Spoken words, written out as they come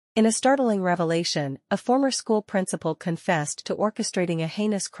In a startling revelation, a former school principal confessed to orchestrating a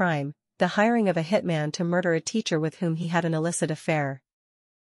heinous crime, the hiring of a hitman to murder a teacher with whom he had an illicit affair.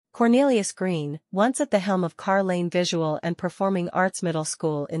 Cornelius Green, once at the helm of Carr Lane Visual and Performing Arts Middle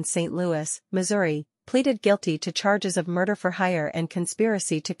School in St. Louis, Missouri, pleaded guilty to charges of murder for hire and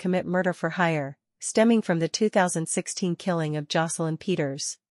conspiracy to commit murder for hire, stemming from the 2016 killing of Jocelyn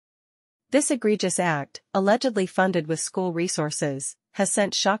Peters. This egregious act, allegedly funded with school resources, has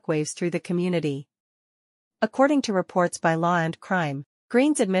sent shockwaves through the community. According to reports by Law and Crime,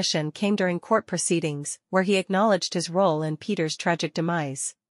 Green's admission came during court proceedings, where he acknowledged his role in Peters' tragic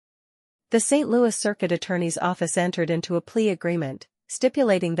demise. The St. Louis Circuit Attorney's Office entered into a plea agreement,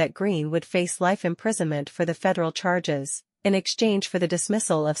 stipulating that Green would face life imprisonment for the federal charges, in exchange for the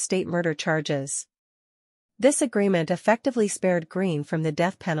dismissal of state murder charges. This agreement effectively spared Green from the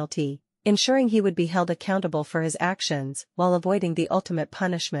death penalty, ensuring he would be held accountable for his actions while avoiding the ultimate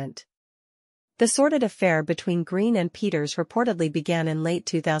punishment. The sordid affair between Green and Peters reportedly began in late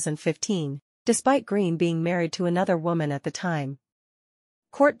 2015, despite Green being married to another woman at the time.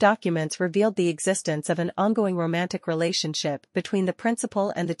 Court documents revealed the existence of an ongoing romantic relationship between the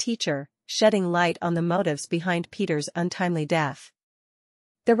principal and the teacher, shedding light on the motives behind Peters' untimely death.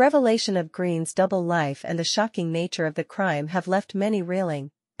 The revelation of Green's double life and the shocking nature of the crime have left many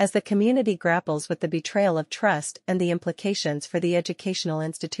reeling, as the community grapples with the betrayal of trust and the implications for the educational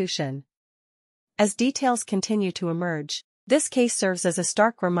institution. As details continue to emerge, this case serves as a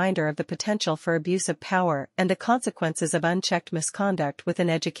stark reminder of the potential for abuse of power and the consequences of unchecked misconduct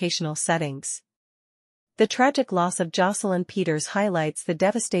within educational settings. The tragic loss of Jocelyn Peters highlights the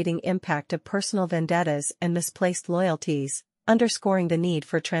devastating impact of personal vendettas and misplaced loyalties, underscoring the need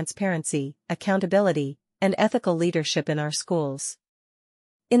for transparency, accountability, and ethical leadership in our schools.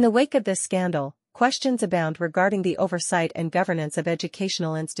 In the wake of this scandal, questions abound regarding the oversight and governance of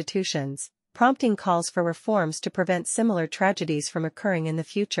educational institutions, prompting calls for reforms to prevent similar tragedies from occurring in the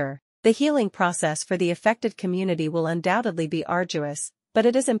future. The healing process for the affected community will undoubtedly be arduous, but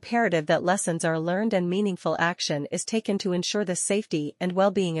it is imperative that lessons are learned and meaningful action is taken to ensure the safety and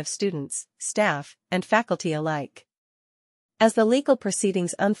well-being of students, staff, and faculty alike. As the legal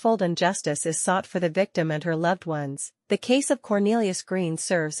proceedings unfold and justice is sought for the victim and her loved ones, the case of Cornelius Green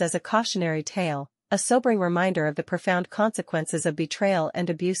serves as a cautionary tale, a sobering reminder of the profound consequences of betrayal and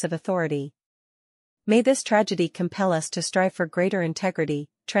abuse of authority. May this tragedy compel us to strive for greater integrity,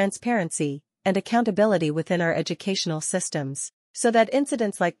 transparency, and accountability within our educational systems, so that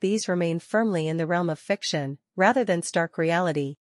incidents like these remain firmly in the realm of fiction, rather than stark reality.